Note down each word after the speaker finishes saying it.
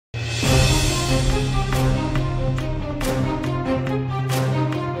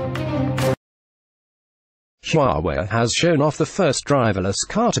Huawei has shown off the first driverless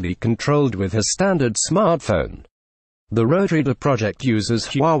car to be controlled with his standard smartphone. The Roadreader project uses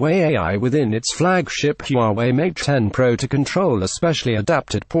Huawei AI within its flagship Huawei Mate 10 Pro to control a specially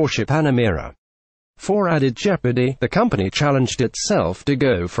adapted Porsche Panamera. For added jeopardy, the company challenged itself to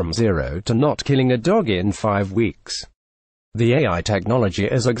go from zero to not killing a dog in 5 weeks. The AI technology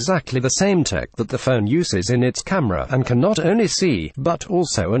is exactly the same tech that the phone uses in its camera, and can not only see, but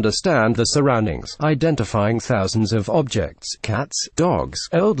also understand the surroundings, identifying thousands of objects, cats, dogs,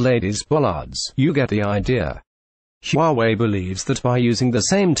 old ladies, bollards. You get the idea. Huawei believes that by using the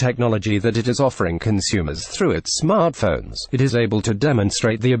same technology that it is offering consumers through its smartphones, it is able to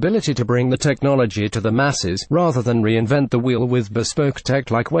demonstrate the ability to bring the technology to the masses, rather than reinvent the wheel with bespoke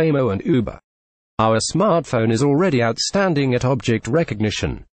tech like Waymo and Uber. Our smartphone is already outstanding at object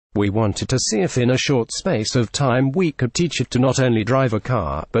recognition. We wanted to see if in a short space of time we could teach it to not only drive a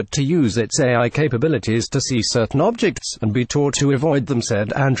car, but to use its AI capabilities to see certain objects, and be taught to avoid them,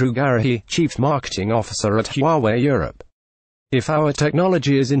 said Andrew Garahy, Chief Marketing Officer at Huawei Europe. If our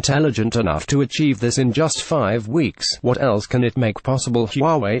technology is intelligent enough to achieve this in just 5 weeks, what else can it make possible?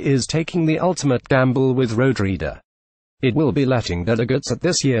 Huawei is taking the ultimate gamble with Roadreader. It will be letting delegates at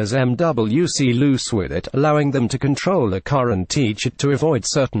this year's MWC loose with it, allowing them to control a car and teach it to avoid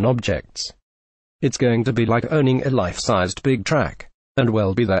certain objects. It's going to be like owning a life-sized big track. And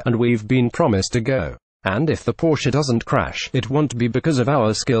we'll be there, and we've been promised to go. And if the Porsche doesn't crash, it won't be because of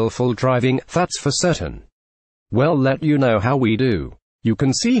our skillful driving, that's for certain. We'll let you know how we do. You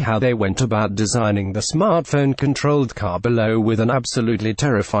can see how they went about designing the smartphone-controlled car below with an absolutely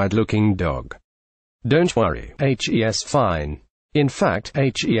terrified-looking dog. Don't worry, HES fine. In fact,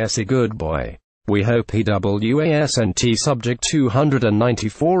 HES a good boy. We hope HUAWEI HAS subject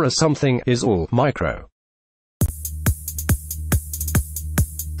 294 or something is all micro.